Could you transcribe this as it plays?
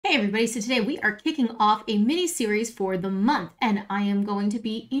Hey everybody, so today we are kicking off a mini series for the month, and I am going to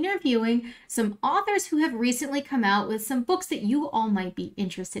be interviewing some authors who have recently come out with some books that you all might be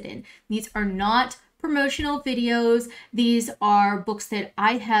interested in. These are not promotional videos. These are books that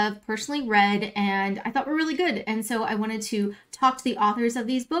I have personally read and I thought were really good, and so I wanted to talk to the authors of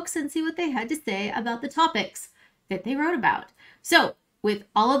these books and see what they had to say about the topics that they wrote about. So with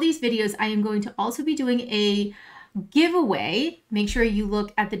all of these videos, I am going to also be doing a giveaway. Make sure you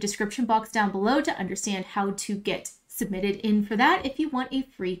look at the description box down below to understand how to get submitted in for that if you want a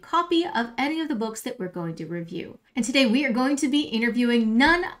free copy of any of the books that we're going to review. And today we are going to be interviewing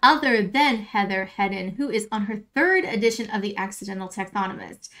none other than Heather Hedden, who is on her third edition of the Accidental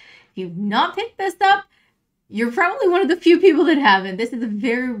Taxonomist. If you've not picked this up, you're probably one of the few people that haven't. This is a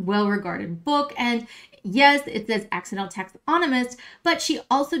very well-regarded book, and yes, it says Accidental Taxonomist, but she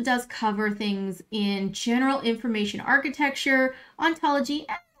also does cover things in general information architecture, ontology,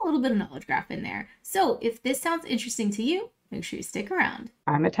 and a little bit of knowledge graph in there. So if this sounds interesting to you, make sure you stick around.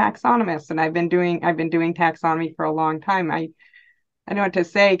 I'm a taxonomist, and I've been doing taxonomy for a long time. I don't know what to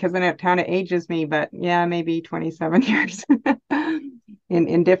say because then it kind of ages me, but yeah, maybe 27 years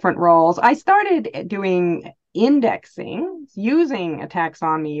in different roles. I started doing indexing using a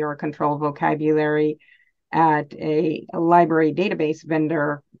taxonomy or a control vocabulary at a library database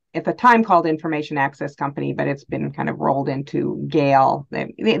vendor at the time called Information Access Company, but it's been kind of rolled into Gale.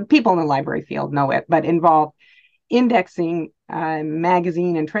 The people in the library field know it, but involved indexing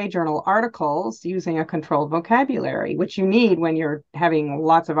magazine and trade journal articles using a controlled vocabulary, which you need when you're having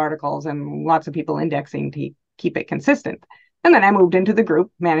lots of articles and lots of people indexing to keep it consistent. And then I moved into the group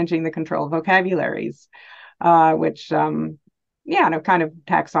managing the controlled vocabularies, which kind of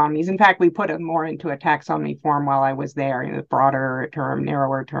taxonomies. In fact, we put it more into a taxonomy form while I was there, the broader term,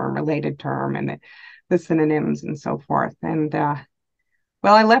 narrower term, related term, and the synonyms and so forth. And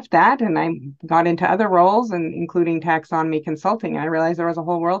well, I left that and I got into other roles, and including taxonomy consulting. I realized there was a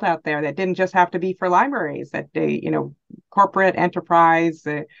whole world out there that didn't just have to be for libraries, that corporate enterprise,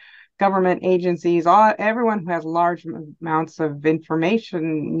 government agencies, everyone who has large amounts of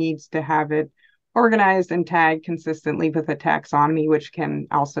information needs to have it organized and tagged consistently with a taxonomy, which can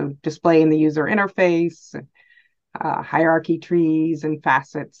also display in the user interface, hierarchy trees and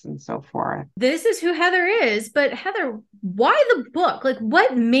facets and so forth. This is who Heather is, but Heather, why the book? Like,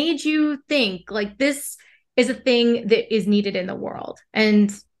 what made you think like this is a thing that is needed in the world?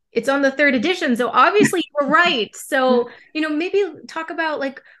 And it's on the third edition, so obviously you were right. So, maybe talk about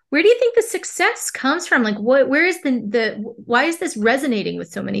like, where do you think the success comes from? Like, where is why is this resonating with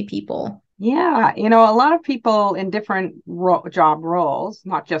so many people? Yeah, a lot of people in different job roles,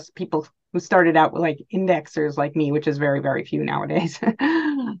 not just people who started out with like indexers like me, which is very, very few nowadays.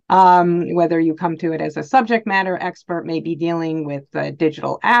 Whether you come to it as a subject matter expert, maybe dealing with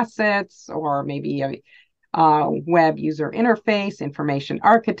digital assets, or maybe a web user interface, information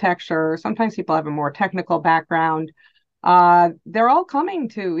architecture. Sometimes people have a more technical background. They're all coming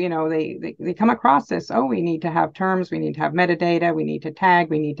to, they come across this, we need to have terms, we need to have metadata, we need to tag,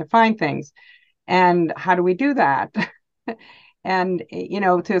 we need to find things. And how do we do that? And,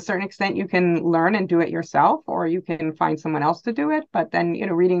 to a certain extent, you can learn and do it yourself, or you can find someone else to do it. But then,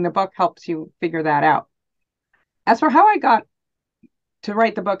 reading the book helps you figure that out. As for how I got to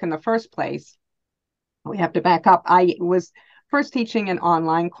write the book in the first place, we have to back up. I was first teaching an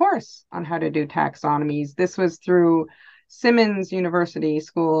online course on how to do taxonomies. This was through Simmons University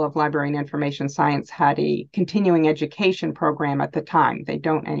School of Library and Information Science had a continuing education program at the time. They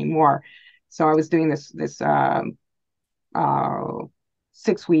don't anymore. So I was doing this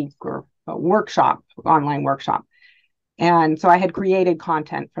 6-week or online workshop. And so I had created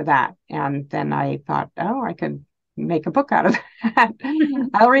content for that. And then I thought, I could make a book out of that.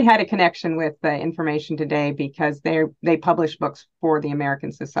 I already had a connection with Information Today because they publish books for the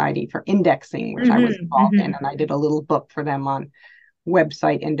American Society for Indexing, which I was involved in, and I did a little book for them on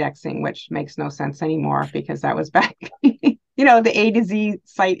website indexing, which makes no sense anymore because that was back, the A to Z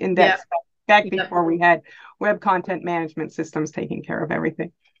site index back before we had web content management systems taking care of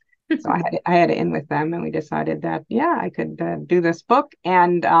everything. So I had it in with them, and we decided that I could do this book.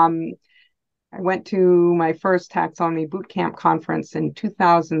 And I went to my first taxonomy bootcamp conference in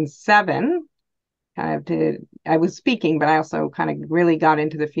 2007. I was speaking, but I also kind of really got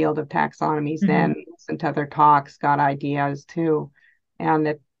into the field of taxonomies then, listened to other talks, got ideas too, and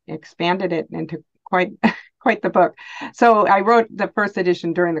it expanded it into quite the book. So I wrote the first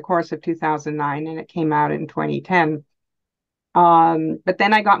edition during the course of 2009, and it came out in 2010. But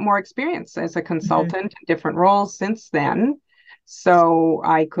then I got more experience as a consultant in different roles since then. so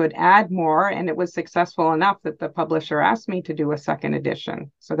I could add more, and it was successful enough that the publisher asked me to do a second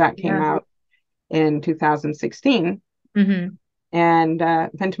edition. So that came Yeah. out in 2016. Mm-hmm. And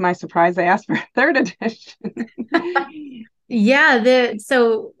then to my surprise, I asked for a third edition. Yeah,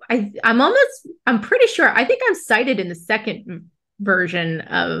 I'm pretty sure I think I'm cited in the second version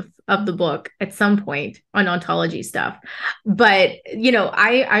of the book at some point on ontology stuff. But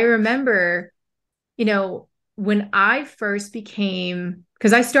I remember, when I first became,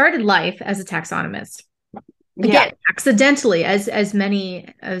 because I started life as a taxonomist. Yeah. Again, accidentally, as many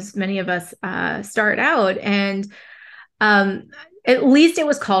of us start out. And um, at least it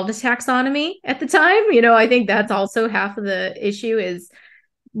was called a taxonomy at the time. I think that's also half of the issue is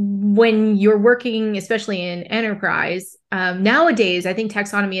when you're working, especially in enterprise. Nowadays, I think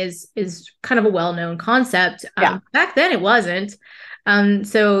taxonomy is kind of a well-known concept. Yeah. Back then, it wasn't.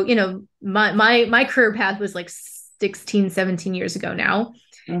 So my career path was like 16, 17 years ago now.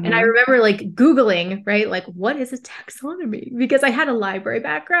 And I Mm-hmm. remember like Googling, right? Like, what is a taxonomy? Because I had a library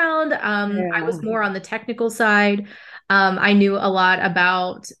background. I Yeah. was more on the technical side. I knew a lot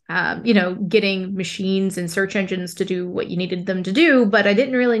about, getting machines and search engines to do what you needed them to do, but I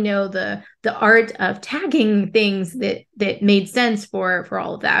didn't really know the art of tagging things that made sense for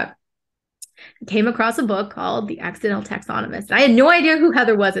all of that. Came across a book called The Accidental Taxonomist. I had no idea who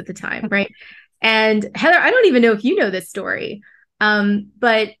Heather was at the time, right? And Heather, I don't even know if you know this story.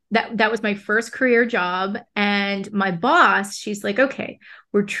 But that was my first career job. And my boss, she's like, okay,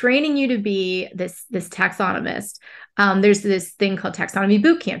 we're training you to be this taxonomist. There's this thing called taxonomy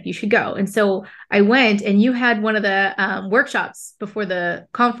boot camp. You should go. And so I went, and you had one of the workshops before the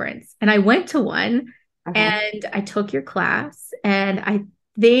conference, and I went to one, Uh-huh. and I took your class, and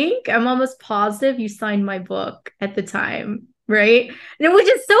I'm almost positive you signed my book at the time, right? And which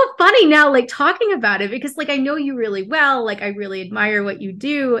is so funny now, like talking about it, because like I know you really well, like I really admire what you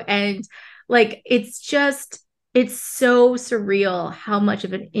do. And like it's so surreal how much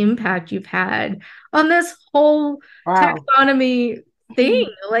of an impact you've had on this whole Wow. taxonomy thing.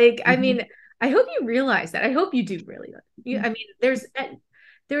 Like, I Mm-hmm. mean, I hope you realize that. I hope you do really. I mean,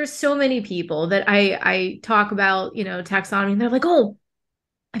 there's so many people that I talk about, taxonomy, and they're like, oh,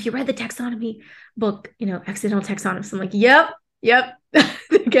 have you read the taxonomy book, Accidental Taxonomist? I'm like, yep. I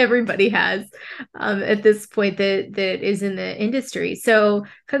think everybody has at this point that is in the industry. So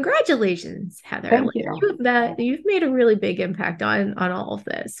congratulations, Heather. Thank Like you. you've made a really big impact on all of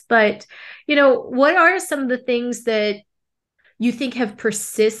this. But what are some of the things that you think have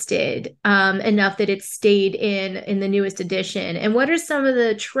persisted enough that it's stayed in the newest edition? And what are some of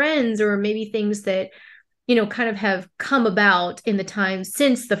the trends or maybe things that kind of have come about in the time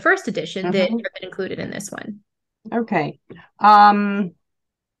since the first edition that Mm-hmm. have been included in this one? Okay. Um,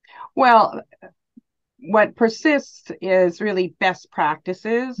 well, what persists is really best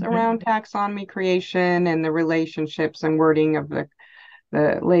practices Mm-hmm. around taxonomy creation and the relationships and wording of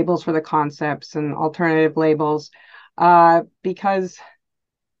the labels for the concepts and alternative labels. Because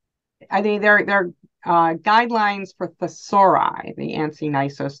I think there are guidelines for thesauri, the ANSI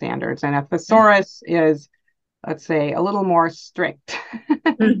NISO standards, and a thesaurus is, let's say, a little more strict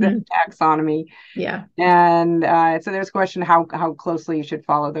than Mm-hmm. taxonomy. Yeah. And so there's a question how closely you should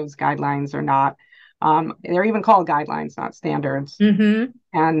follow those guidelines or not. They're even called guidelines, not standards. Mm-hmm.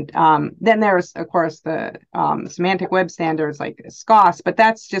 And then there's, of course, the semantic web standards like SCOS, but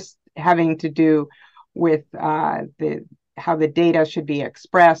that's just having to do with the how the data should be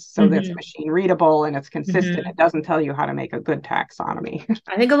expressed so that's Mm-hmm. machine readable and it's consistent. Mm-hmm. It doesn't tell you how to make a good taxonomy.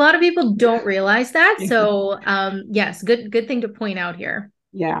 I think a lot of people don't realize that. So, yes, good thing to point out here.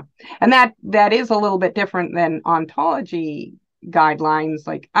 Yeah. And that is a little bit different than ontology guidelines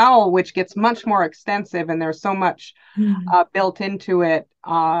like OWL, which gets much more extensive and there's so much Mm-hmm. built into it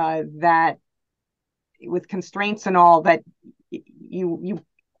that with constraints and all that you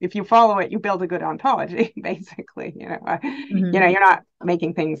if you follow it, you build a good ontology, basically. You're not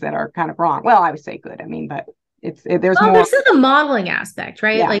making things that are kind of wrong. Well, I would say good. I mean, but there's Well, more. there's still the modeling aspect,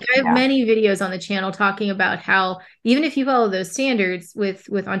 right? Yeah, Like I have yeah, many videos on the channel talking about how even if you follow those standards with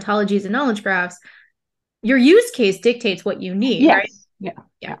ontologies and knowledge graphs, your use case dictates what you need, right? yes, yeah,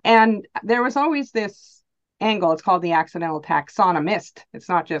 Yeah. yeah. And there was always this angle. It's called the accidental taxonomist. It's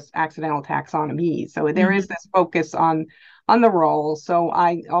not just accidental taxonomy. So there is Mm-hmm. this focus on the role. So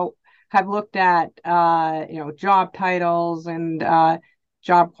I have looked at job titles and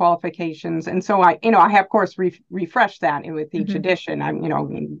job qualifications. And so I have, of course, refresh that with each edition.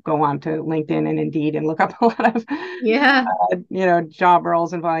 I'm, go on to LinkedIn and Indeed and look up a lot of, Yeah. job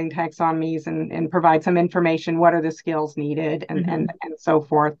roles involving taxonomies and provide some information. What are the skills needed and so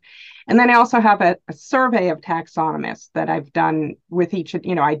forth. And then I also have a survey of taxonomists that I've done with each,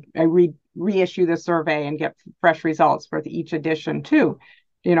 I reissue the survey and get fresh results for each edition too.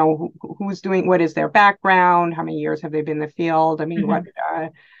 Who's doing, what is their background? How many years have they been in the field? I mean,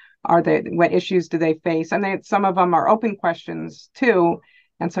 what issues do they face? And then some of them are open questions too.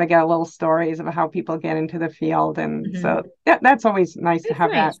 And so I get a little stories of how people get into the field. And so that's always nice to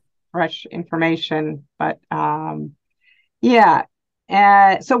have that fresh information. But yeah.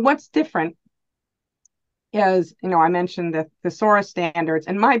 So what's different is, I mentioned the thesaurus standards,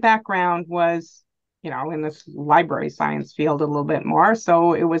 and my background was, in this library science field a little bit more.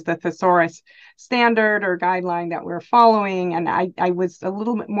 So it was the thesaurus standard or guideline that we're following. And I was a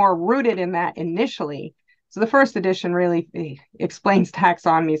little bit more rooted in that initially. So the first edition really explains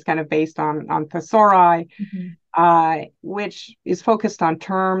taxonomies kind of based on thesauri, which is focused on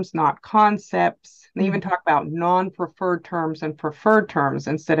terms, not concepts. They even talk about non-preferred terms and preferred terms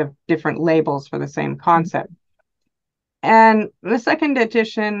instead of different labels for the same concept. And the second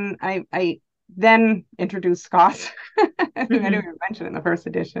edition, I then introduced SCOS. I didn't even mention it in the first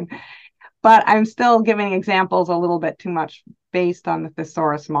edition. But I'm still giving examples a little bit too much based on the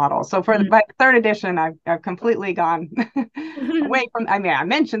thesaurus model. So for the third edition, I've completely gone away from, I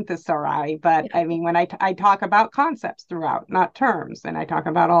mentioned thesauri, but I mean, when I talk about concepts throughout, not terms, and I talk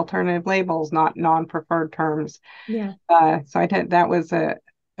about alternative labels, not non-preferred terms. Yeah. So that was a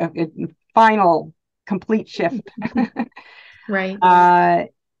final complete shift. Right.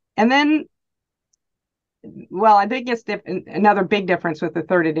 And then, well, I think another big difference with the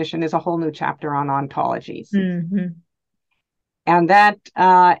third edition is a whole new chapter on ontologies. And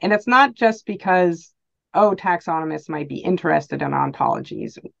and it's not just because, taxonomists might be interested in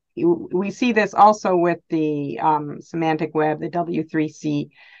ontologies. We see this also with the semantic web, the W3C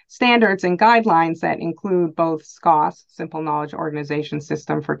standards and guidelines that include both SCOS, Simple Knowledge Organization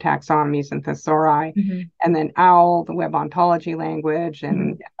System for Taxonomies and Thesauri, and then OWL, the Web Ontology Language,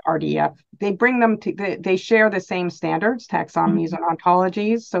 and RDF. They bring them they share the same standards, taxonomies and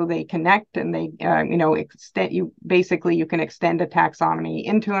ontologies, so they connect and they, extend. You can extend a taxonomy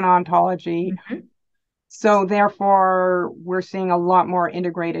into an ontology. So therefore, we're seeing a lot more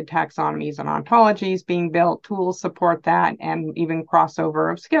integrated taxonomies and ontologies being built. Tools support that, and even crossover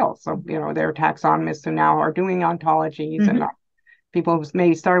of skills. So, there are taxonomists who now are doing ontologies, and people who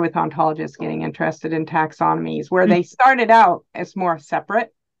maybe started with ontologists getting interested in taxonomies, where they started out as more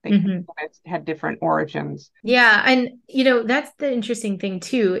separate. They had different origins. Yeah. And, that's the interesting thing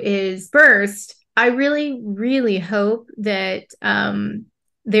too, is first, I really, really hope that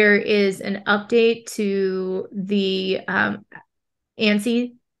there is an update to the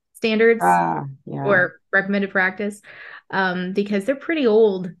ANSI standards or recommended practice, because they're pretty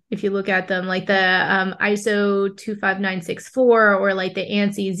old if you look at them, like the ISO 25964 or like the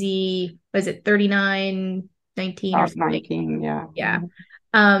ANSI Z, was it 3919 or something? 19, yeah. Yeah.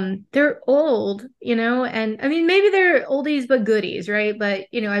 They're old, and I mean, maybe they're oldies but goodies, right? But,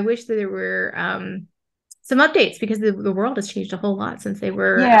 I wish that there were some updates, because the world has changed a whole lot since they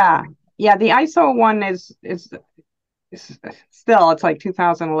were. Yeah. The ISO one is still, it's like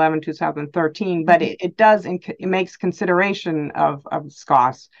 2011, 2013, but it makes consideration of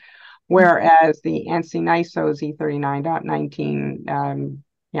SCOS, whereas the ANSI NISO Z39.19,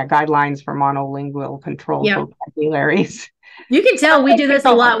 guidelines for monolingual controlled vocabularies. You can tell we do this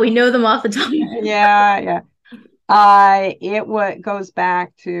a lot. We know them off the top. Yeah. It goes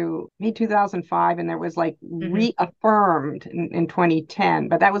back to May 2005, and there was like reaffirmed in 2010,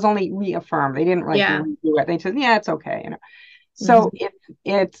 but that was only reaffirmed. They didn't redo it. They said, it's okay. So if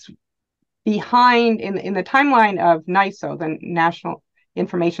it's behind in the timeline of NISO, the National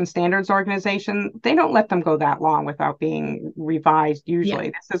Information Standards Organization, they don't let them go that long without being revised. Usually,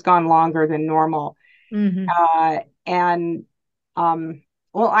 this has gone longer than normal,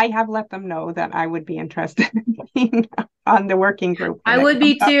 well, I have let them know that I would be interested in being on the working group. I would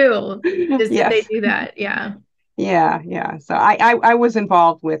be too. If they do that. Yeah. So I was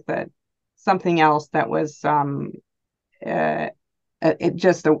involved with something else that was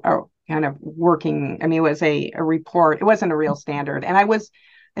just a kind of working. I mean, it was a report. It wasn't a real standard, and I was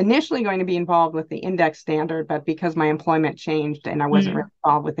initially going to be involved with the index standard, but because my employment changed and I wasn't really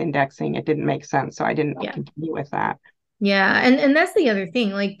involved with indexing, it didn't make sense, so I didn't continue with that. Yeah. And that's the other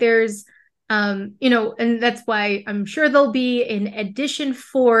thing. Like there's And that's why I'm sure there'll be an edition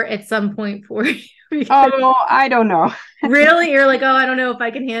 4 at some point for you. Because Oh, I don't know. really, you're like, oh, I don't know if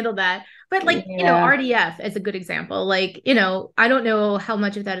I can handle that. But like, Yeah. RDF is a good example. Like, I don't know how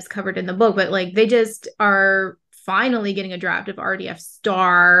much of that is covered in the book, but like they just are finally getting a draft of RDF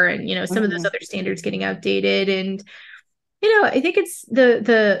star and some of those Mhm. other standards getting outdated. And I think it's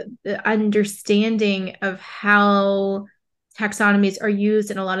the understanding of how taxonomies are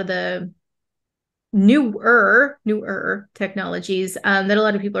used in a lot of the newer technologies that a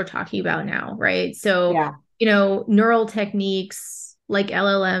lot of people are talking about now, right? So, Yeah. neural techniques like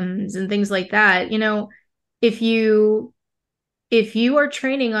LLMs and things like that, if you are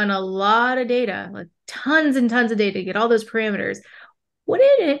training on a lot of data, like tons and tons of data to get all those parameters,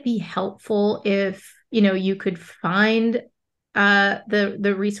 wouldn't it be helpful if you could find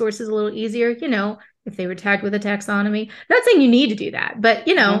the resources a little easier, if they were tagged with a taxonomy? Not saying you need to do that, but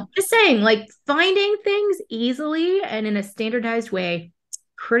Mhm. just saying, like, finding things easily and in a standardized way,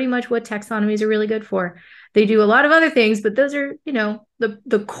 pretty much what taxonomies are really good for. They do a lot of other things, but those are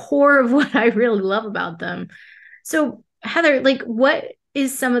the core of what I really love about them. So, Heather, like, what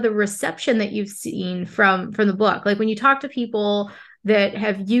is some of the reception that you've seen from the book? Like, when you talk to people that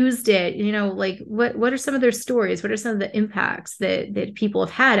have used it, like, what are some of their stories? What are some of the impacts that people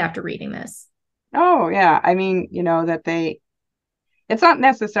have had after reading this? Oh, yeah. I mean, it's not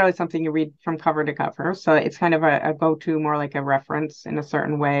necessarily something you read from cover to cover. So it's kind of a go-to, more like a reference in a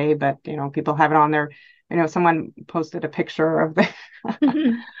certain way. But, people have it on their, someone posted a picture of the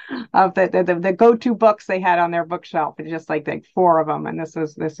of the go-to books they had on their bookshelf. It's just like four of them. And this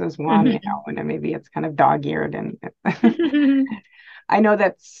is one, and then maybe it's kind of dog-eared. And I know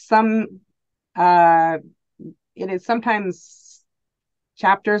that uh, it is sometimes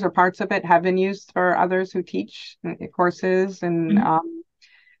chapters or parts of it have been used for others who teach courses in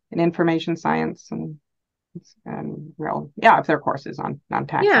information science and if there are courses on Yeah.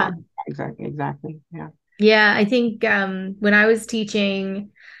 taxonomy. Exactly. Yeah. Yeah, I think when I was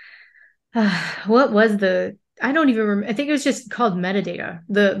teaching, what was I don't even remember. I think it was just called metadata,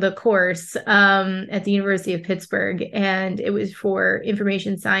 the course at the University of Pittsburgh, and it was for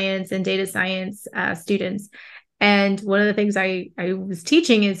information science and data science students. And one of the things I was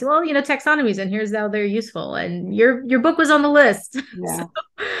teaching is, well, taxonomies, and here's how they're useful. And your book was on the list. So, Yeah.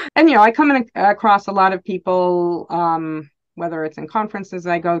 And I come across a lot of people, whether it's in conferences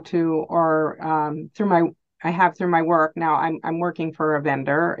I go to or through my work. Now I'm working for a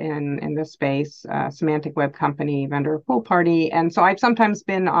vendor in this space, semantic web company, vendor pool party, and so I've sometimes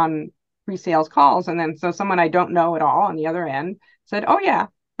been on pre-sales calls, and then so someone I don't know at all on the other end said, "Oh yeah,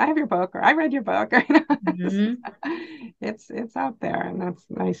 I have your book," or "I read your book." mhm. It's out there, and that's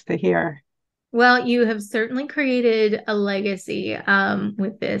nice to hear. Well, you have certainly created a legacy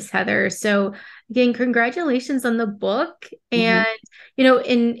with this, Heather. So again, congratulations on the book. Mhm.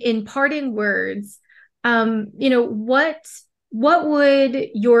 And in parting words, what would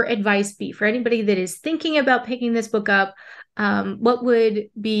your advice be for anybody that is thinking about picking this book up? What would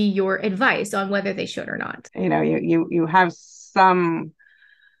be your advice on whether they should or not? You have some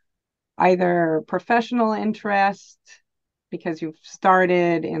either professional interest because you've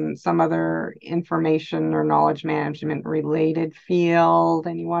started in some other information or knowledge management related field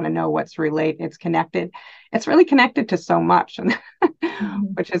and you want to know what's related, it's really connected to so much, and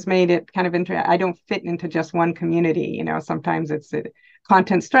Mhm. which has made it kind of interesting. I don't fit into just one community. Sometimes it's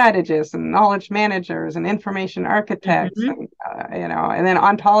content strategists and knowledge managers and information architects Mhm. and and then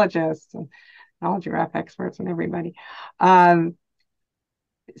ontologists and knowledge graph experts and everybody.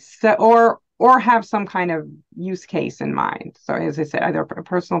 So or have some kind of use case in mind. So as I said, either a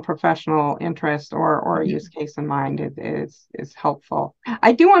personal professional interest or a use Mhm. case in mind is helpful.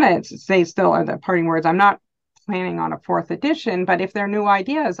 I do want to say still the parting words. I'm not planning on a fourth edition, but if there are new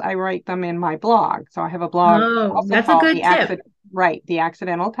ideas, I write them in my blog. So I have a blog Oh, also that's a called good tip. the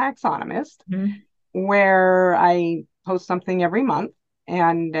Accidental Taxonomist, Mhm. where I post something every month.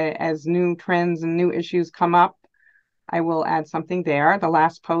 And as new trends and new issues come up, I will add something there. The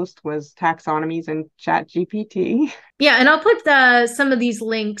last post was taxonomies and chat GPT. Yeah, and I'll put some of these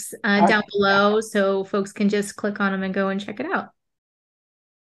links down Okay. below so folks can just click on them and go and check it out.